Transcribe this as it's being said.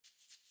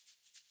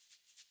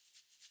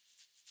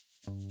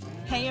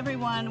Hey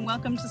everyone,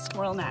 welcome to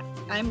Squirrel-Net.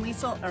 I'm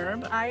Liesl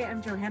Erb. I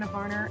am Johanna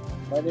Varner.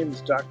 My name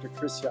is Dr.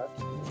 Chris Yuck.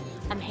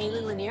 I'm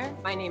Haley Lanier.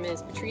 My name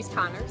is Patrice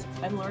Connors.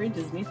 I'm Lori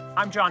Disney.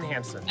 I'm John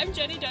Hansen. I'm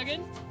Jenny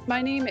Duggan.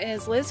 My name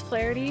is Liz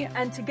Flaherty.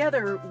 And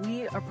together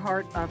we are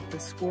part of the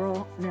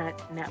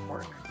Squirrel-Net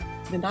network.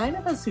 The 9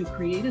 of us who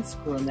created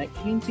Squirrel-Net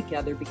came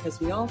together because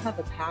we all have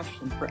a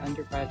passion for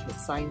undergraduate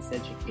science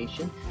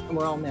education, and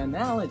we're all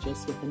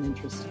mammalogists with an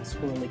interest in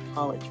squirrel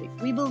ecology.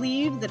 We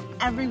believe that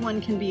everyone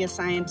can be a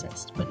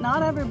scientist, but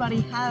not everybody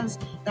has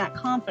that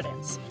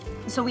confidence.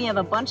 So we have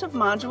a bunch of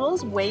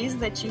modules, ways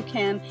that you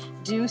can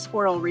do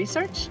squirrel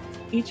research.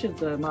 Each of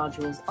the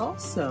modules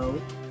also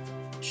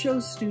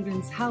shows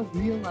students how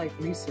real-life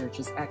research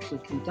is actually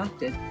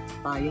conducted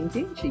by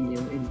engaging you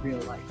in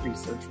real-life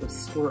research with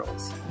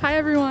squirrels. Hi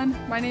everyone,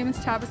 my name is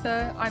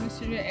Tabitha. I'm a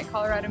student at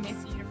Colorado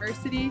Mesa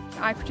University.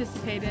 I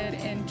participated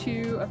in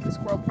 2 of the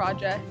squirrel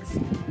projects.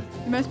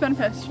 The most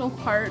beneficial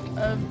part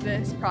of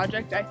this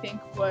project, I think,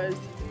 was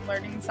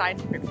learning the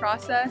scientific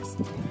process.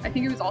 I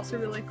think it was also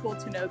really cool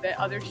to know that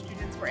other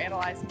students were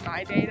analyzing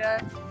my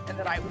data and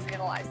that I was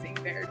analyzing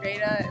their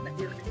data and that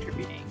we were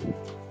contributing.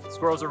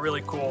 Squirrels are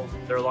really cool,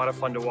 they're a lot of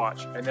fun to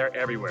watch, and they're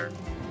everywhere.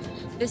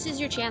 This is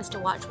your chance to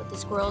watch what the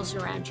squirrels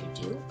around you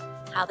do,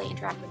 how they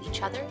interact with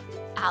each other,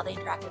 how they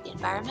interact with the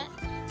environment,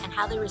 and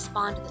how they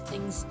respond to the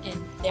things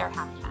in their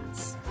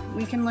habitats.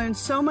 We can learn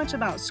so much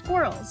about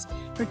squirrels,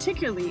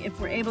 particularly if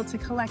we're able to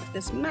collect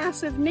this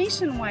massive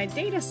nationwide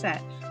data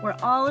set where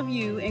all of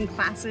you in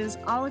classes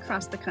all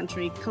across the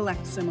country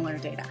collect similar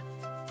data.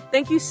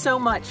 Thank you so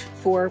much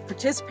for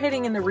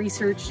participating in the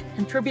research,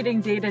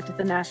 contributing data to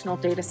the national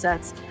data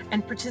sets,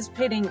 and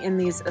participating in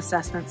these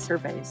assessment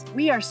surveys.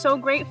 We are so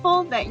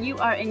grateful that you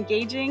are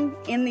engaging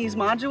in these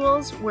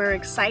modules. We're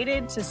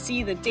excited to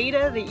see the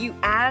data that you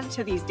add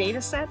to these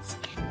data sets.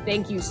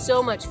 Thank you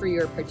so much for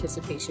your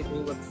participation. We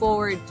look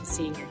forward to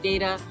seeing your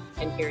data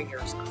and hearing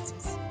your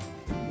responses.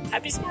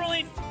 Happy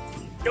squirreling!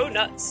 Go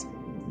nuts!